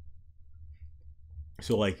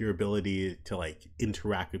 So, like, your ability to, like,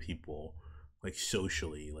 interact with people, like,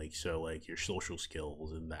 socially, like, so, like, your social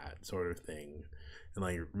skills and that sort of thing, and,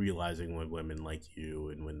 like, realizing when women like you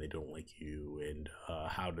and when they don't like you, and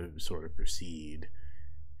how to sort of proceed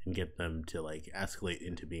and get them to, like, escalate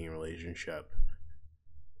into being a relationship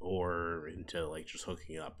or into, like, just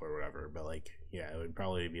hooking up or whatever. But, like, yeah, it would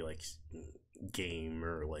probably be, like, game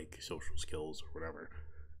or, like, social skills or whatever.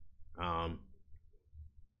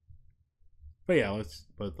 But yeah,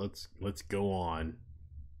 let's go on.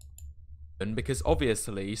 Because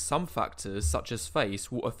obviously some factors such as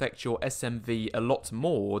face will affect your SMV a lot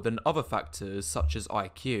more than other factors such as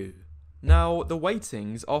IQ. Now, the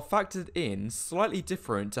weightings are factored in slightly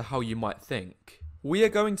different to how you might think. We are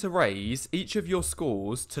going to raise each of your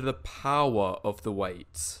scores to the power of the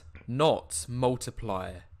weight, not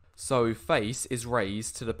multiply. So face is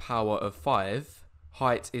raised to the power of 5,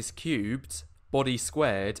 height is cubed, body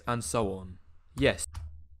squared, and so on. Yes.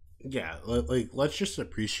 Yeah, like, let's just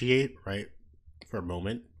appreciate, right, for a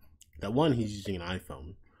moment, that one, he's using an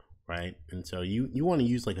iPhone, right? And so you want to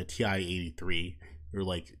use, like, a TI-83 or,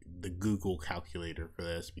 like, the Google calculator for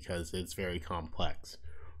this because it's very complex,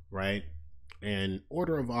 right? And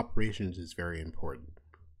order of operations is very important,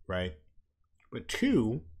 right? But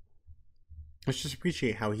 2, let's just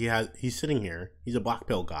appreciate how he's sitting here. He's a black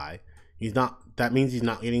pill guy. That means he's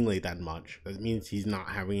not getting laid that much. That means he's not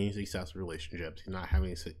having any successful relationships. He's not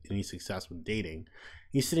having any success with dating.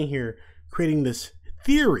 He's sitting here creating this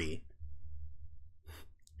theory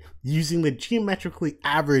using the geometrically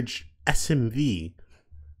average SMV,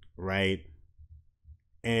 right?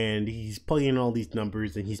 And he's plugging in all these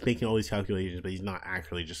numbers and he's making all these calculations, but he's not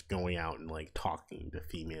actually just going out and, like, talking to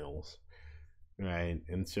females, right?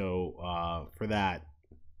 And so for that,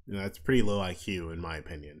 that's pretty low IQ in my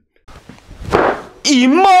opinion.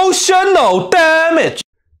 Emotional damage.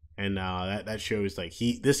 And that shows, like,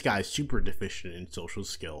 this guy's super deficient in social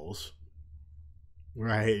skills,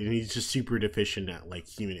 right? And he's just super deficient at, like,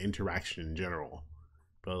 human interaction in general.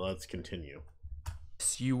 But let's continue.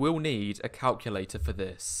 You will need a calculator for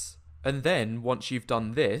this. And then once you've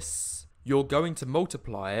done this, you're going to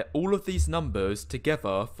multiply all of these numbers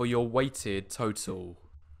together for your weighted total,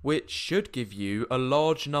 which should give you a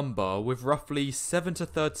large number with roughly 7 to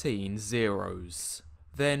 13 zeros.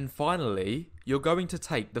 Then finally, you're going to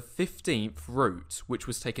take the 15th root, which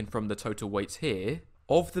was taken from the total weight here,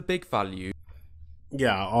 of the big value.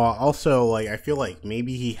 Yeah, also, like, I feel like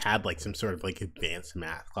maybe he had, like, some sort of, like, advanced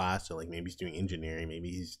math class, so, like, maybe he's doing engineering, maybe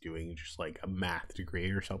he's doing just, like, a math degree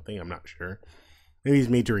or something, I'm not sure. Maybe he's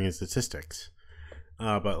majoring in statistics.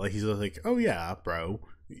 But like he's like, oh yeah, bro,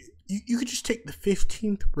 you could just take the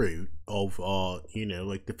 15th root of you know,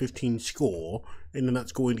 like the 15 score, and then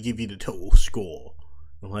that's going to give you the total score.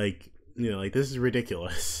 Like, you know, like this is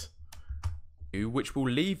ridiculous. Which will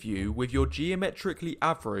leave you with your geometrically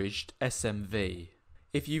averaged SMV.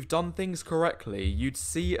 If you've done things correctly, you'd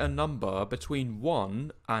see a number between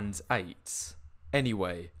 1 and 8.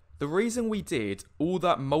 Anyway, the reason we did all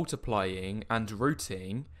that multiplying and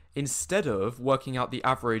rooting instead of working out the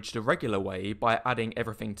average the regular way by adding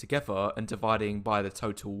everything together and dividing by the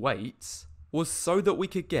total weight was so that we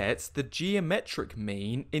could get the geometric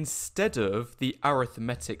mean instead of the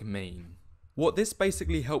arithmetic mean. What this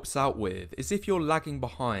basically helps out with is if you're lagging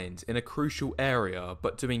behind in a crucial area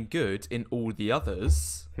but doing good in all the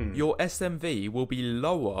others, your SMV will be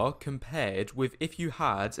lower compared with if you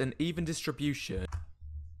had an even distribution.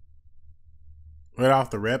 Right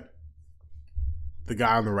off the rip, the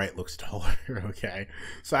guy on the right looks taller, okay?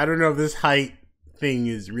 So I don't know if this height thing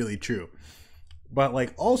is really true. But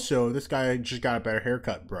like also, this guy just got a better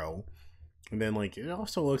haircut, bro. And then like, it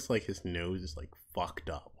also looks like his nose is like fucked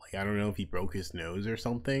up. Like, I don't know if he broke his nose or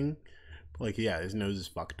something. But like, yeah, his nose is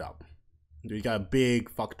fucked up. He got a big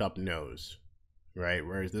fucked up nose, right?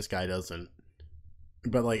 Whereas this guy doesn't.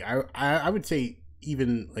 But like, I would say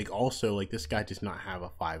even like also like this guy does not have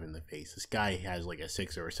a 5 in the face. This guy has like a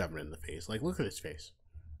 6 or a 7 in the face. Like, look at his face.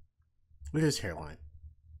 Look at his hairline.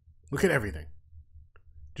 Look at everything.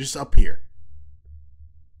 Just up here.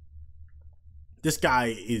 This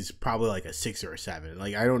guy is probably like a 6 or a 7.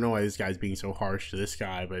 Like, I don't know why this guy's being so harsh to this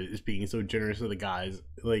guy, but it's being so generous to the guys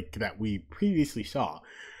like that we previously saw.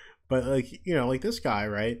 But like, you know, like this guy,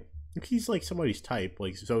 right? If he's like somebody's type,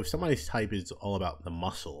 like, so if somebody's type is all about the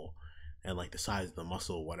muscle and like the size of the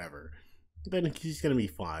muscle, whatever, then he's gonna be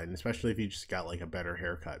fine. Especially if he just got like a better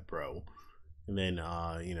haircut, bro. And then,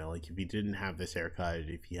 you know, like if he didn't have this haircut,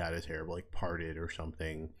 if he had his hair like parted or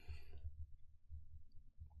something,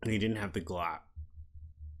 and he didn't have the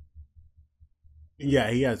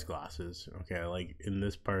yeah, he has glasses. Okay, like in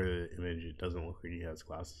this part of the image, it doesn't look like he has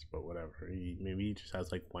glasses, but whatever. Maybe he just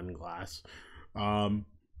has like one glass.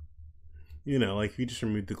 You know, like if he just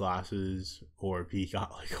removed the glasses, or if he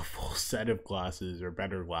got like a full set of glasses or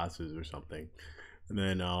better glasses or something, and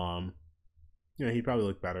then you know, he'd probably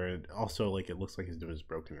look better. And also, like, it looks like his nose is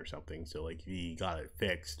broken or something. So like, if he got it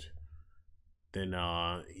fixed, then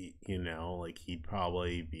you know, like he'd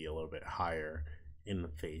probably be a little bit higher in the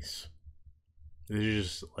face. This is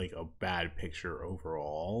just like a bad picture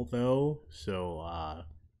overall, though. So,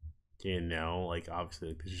 you know, like obviously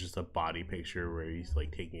like, this is just a body picture where he's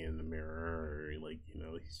like taking it in the mirror, or like, you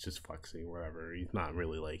know, he's just flexing or whatever. He's not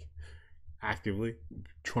really like actively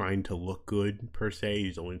trying to look good per se.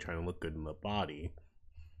 He's only trying to look good in the body.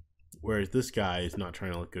 Whereas this guy is not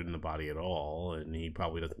trying to look good in the body at all, and he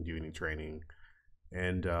probably doesn't do any training.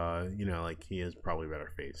 And you know, like he has probably a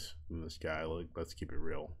better face than this guy. Like, let's keep it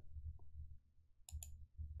real.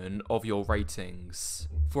 Of your ratings.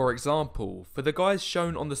 For example, for the guys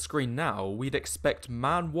shown on the screen now, we'd expect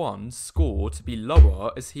Man 1's score to be lower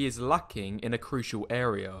as he is lacking in a crucial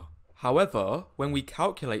area. However, when we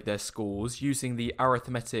calculate their scores using the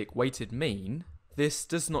arithmetic weighted mean, this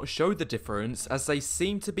does not show the difference as they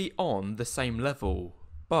seem to be on the same level.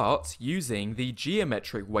 But using the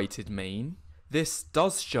geometric weighted mean, this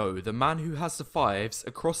does show the man who has the 5s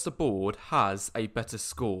across the board has a better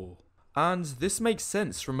score. And this makes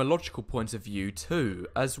sense from a logical point of view too,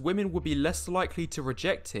 as women would be less likely to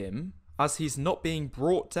reject him as he's not being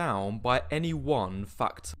brought down by any one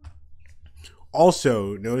factor.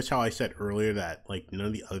 Also, notice how I said earlier that like none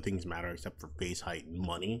of the other things matter except for face height and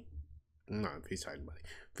money. Not face height and money.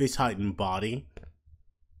 Face height and body.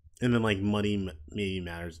 And then like money maybe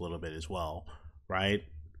matters a little bit as well, right?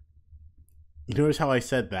 You notice how I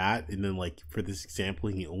said that, and then like for this example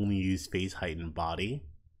he only used face height and body?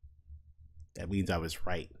 That means I was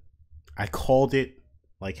right. I called it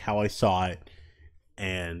like how I saw it,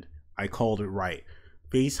 and I called it right.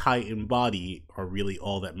 Face height and body are really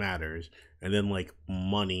all that matters, and then like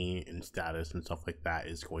money and status and stuff like that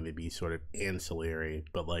is going to be sort of ancillary.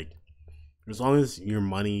 But like, as long as your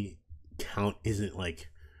money count isn't like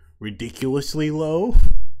ridiculously low,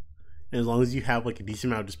 and as long as you have like a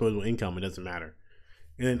decent amount of disposable income, it doesn't matter.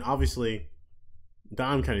 And then obviously,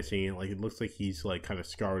 I'm kind of seeing it, like it looks like he's like kind of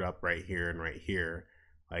scarred up right here and right here,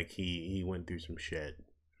 like he went through some shit,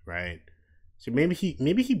 right? So maybe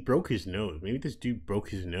he broke his nose. Maybe this dude broke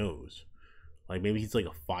his nose. Like maybe he's like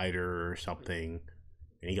a fighter or something,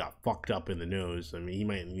 and he got fucked up in the nose. I mean, he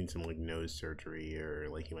might need some like nose surgery, or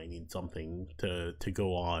like he might need something to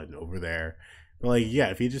go on over there. But like,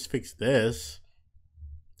 yeah, if he just fixed this,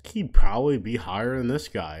 He'd probably be higher than this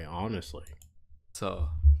guy, honestly.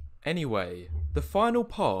 Anyway, the final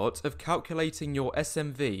part of calculating your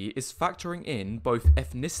SMV is factoring in both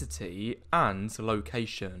ethnicity and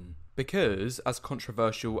location. Because, as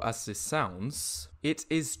controversial as this sounds, it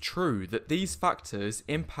is true that these factors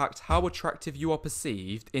impact how attractive you are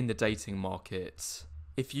perceived in the dating market.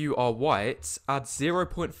 If you are white, add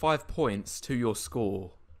 0.5 points to your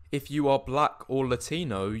score. If you are black or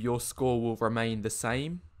Latino, your score will remain the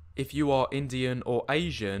same. If you are Indian or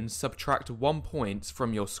Asian, subtract 1 point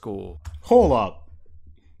from your score. Hold up.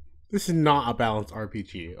 This is not a balanced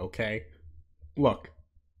RPG, okay? Look,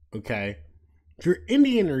 okay? If you're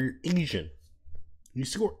Indian or you're Asian, you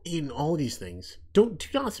score 8 in all these things. Do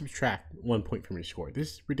not subtract 1 point from your score.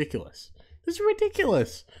 This is ridiculous. This is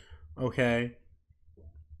ridiculous. Okay?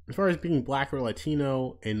 As far as being black or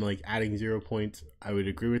Latino and like adding 0 points, I would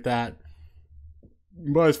agree with that.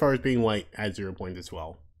 But as far as being white, add 0 points as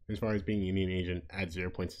well. As far as being Indian Asian, add 0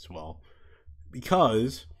 points as well.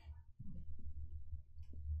 Because,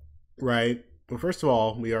 right? Well, first of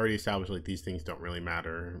all, we already established like these things don't really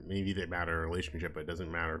matter. Maybe they matter in a relationship, but it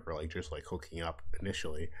doesn't matter for like just like hooking up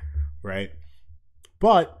initially, right?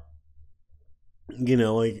 But you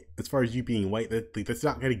know, like as far as you being white, that's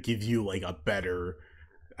not gonna give you like a better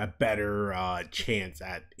chance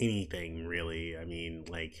at anything really. I mean,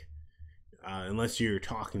 like unless you're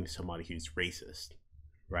talking to somebody who's racist,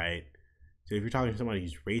 right? So if you're talking to somebody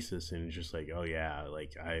who's racist and it's just like, oh yeah,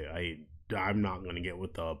 like I'm not gonna get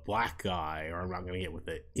with the black guy, or I'm not gonna get with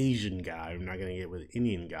the Asian guy, I'm not gonna get with the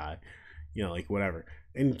Indian guy, you know, like whatever.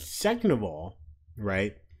 And second of all,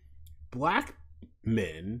 right, black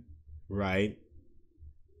men, right,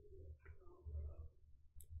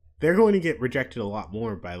 they're going to get rejected a lot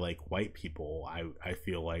more by like white people, I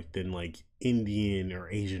feel like, than like Indian or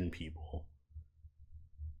Asian people.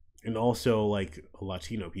 And also like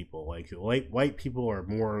Latino people. Like white people are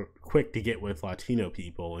more quick to get with Latino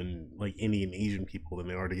people and like Indian Asian people than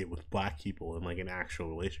they are to get with black people in like an actual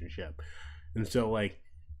relationship. And so like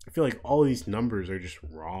I feel like all these numbers are just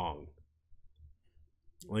wrong.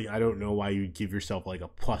 Like I don't know why you'd give yourself like a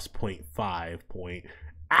plus 0.5 point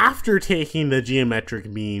after taking the geometric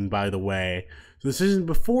mean, by the way. So this isn't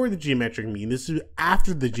before the geometric mean, this is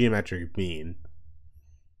after the geometric mean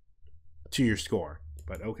to your score.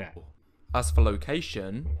 But okay. As for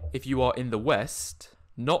location, if you are in the West,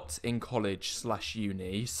 not in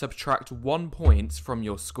college/uni, subtract 1 point from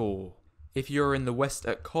your score. If you're in the West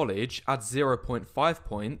at college, add 0.5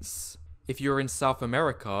 points. If you're in South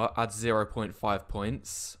America, add 0.5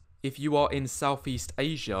 points. If you are in Southeast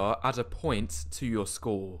Asia, add a point to your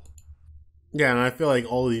score. Yeah, and I feel like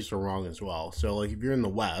all of these are wrong as well. So like if you're in the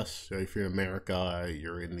West, so if you're in America,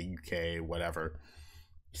 you're in the UK, whatever,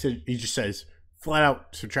 he just says flat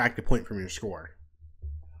out subtract a point from your score.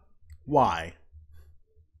 Why?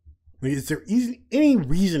 Like, is there any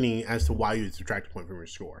reasoning as to why you would subtract a point from your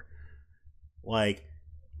score? Like,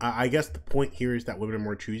 I guess the point here is that women are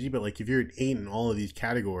more choosy, but like if you're an 8 in all of these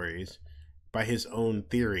categories, by his own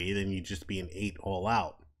theory, then you'd just be an 8 all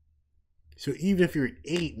out. So even if you're an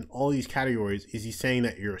 8 in all these categories, is he saying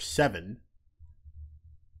that you're a 7?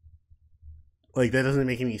 Like, that doesn't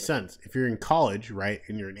make any sense. If you're in college, right,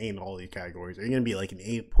 and you're an 8 in all these categories, are you going to be like an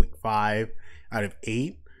 8.5 out of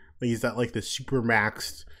 8? Like, is that like the super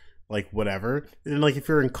maxed, like, whatever? And then, like, if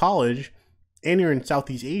you're in college and you're in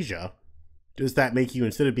Southeast Asia, does that make you,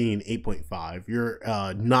 instead of being 8.5, you're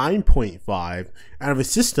 9.5 out of a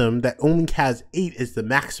system that only has 8 as the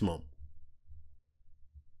maximum?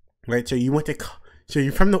 Right? So you went to, so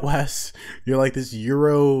you're from the West, you're like this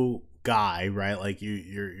Euro guy, right? Like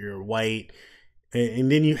you're white,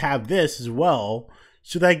 and then you have this as well.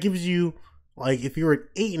 So that gives you, like, if you're an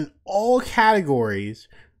 8 in all categories,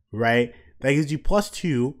 right? That gives you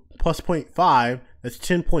 +2, plus 0.5, that's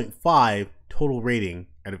 10.5 total rating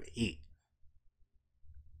out of 8.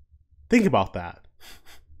 Think about that.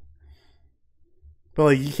 But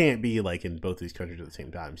like you can't be like in both these countries at the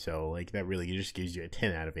same time, so like that really just gives you a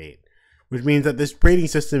 10 out of 8, which means that this rating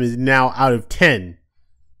system is now out of 10.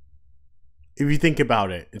 If you think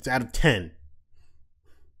about it, it's out of 10.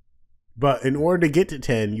 But in order to get to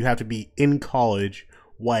 10, you have to be in college,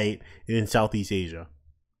 white, and in Southeast Asia,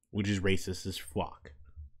 which is racist as fuck.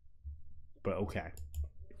 But okay.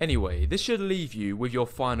 Anyway, this should leave you with your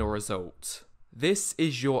final result. This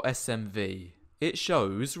is your SMV. It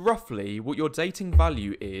shows roughly what your dating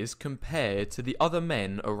value is compared to the other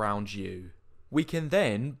men around you. We can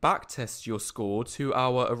then backtest your score to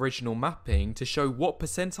our original mapping to show what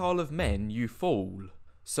percentile of men you fall.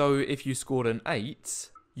 So if you scored an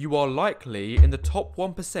 8, you are likely in the top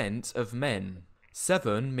 1% of men.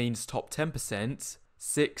 7 means top 10%,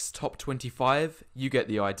 6 top 25, you get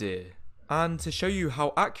the idea. And to show you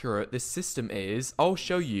how accurate this system is, I'll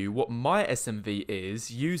show you what my SMV is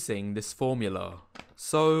using this formula.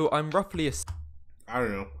 So I'm roughly a... I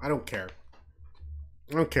don't know. I don't care.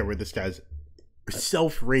 I don't care where this guy's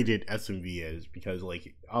self-rated SMV is, because,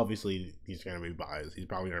 like, obviously he's gonna be biased. He's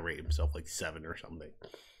probably gonna rate himself like 7 or something.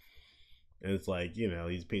 And it's like, you know,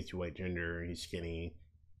 he's pasty white gender, he's skinny,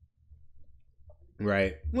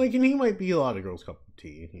 right? Like, and he might be a lot of girls' cup of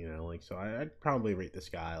tea, you know, like, so I'd probably rate this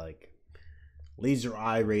guy like laser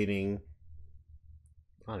eye rating,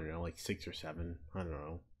 I don't know, like 6 or 7. I don't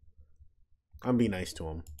know. I'll be nice to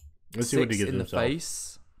him. Let's see what he gives in the himself.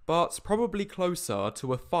 face, but probably closer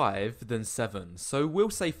to a 5 than 7. So we'll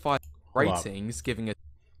say 5 ratings, giving a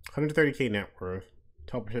 130k net worth,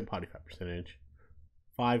 12% body fat percentage,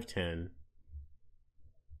 5'10".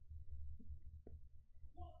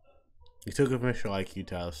 He took an official IQ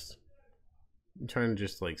test. I'm trying to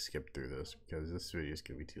just like skip through this because this video is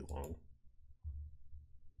gonna be too long.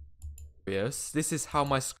 This is how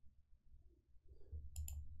my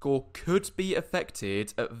score could be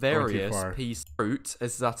affected at various piece fruit,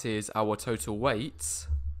 as that is our total weight.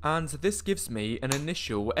 And this gives me an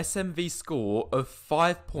initial SMV score of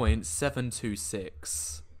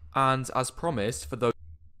 5.726. And as promised, for those...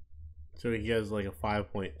 So he has like a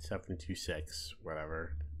 5.726,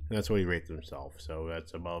 whatever. And that's what he rates himself. So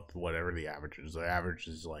that's above whatever the average is. The average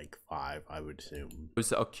is like 5, I would assume. Those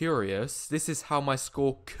that are curious, this is how my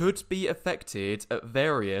score could be affected at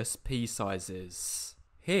various P sizes.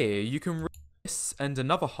 Here, you can read this and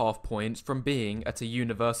another half point from being at a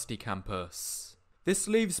university campus. This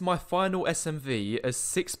leaves my final SMV as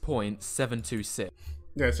 6.726.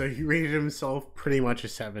 Yeah, so he rated himself pretty much a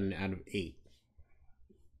 7 out of 8.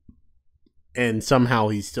 And somehow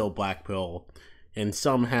he's still black pill. And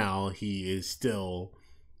somehow he is still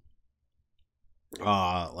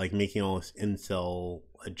like making all this incel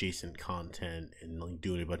adjacent content and like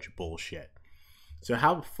doing a bunch of bullshit. So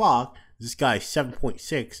how the fuck is this guy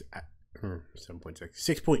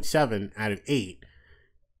 6.7 out of 8?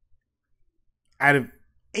 Out of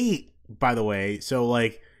 8, by the way. So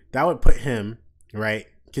like that would put him, right?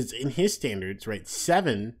 Because in his standards, right,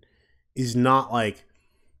 7 is not like,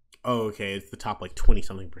 oh, okay, it's the top like 20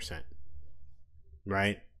 something percent.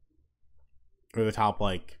 Right? Or the top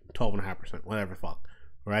like 12.5%, whatever fuck,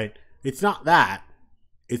 right? It's not that.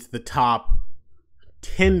 It's the top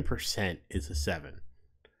 10% is a 7,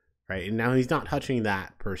 right? And now he's not touching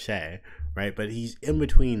that per se, right? But he's in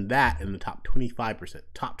between that and the top 25%.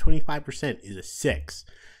 Top 25% is a 6.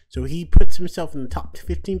 So he puts himself in the top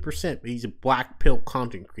 15%, but he's a black pill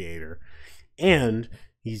content creator. And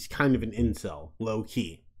he's kind of an incel, low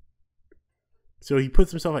key. So he puts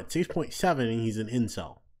himself at 6.7 and he's an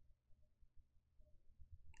incel.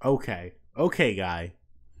 Okay. Okay, guy.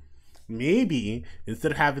 Maybe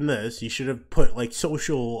instead of having this, you should have put like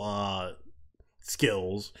social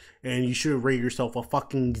skills and you should have rated yourself a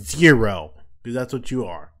fucking 0. Because that's what you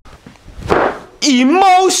are.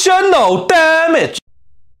 Emotional damage!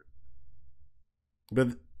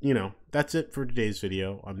 But, you know, that's it for today's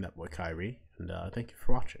video. I'm that boy Kyrie. And thank you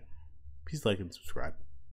for watching. Please like and subscribe.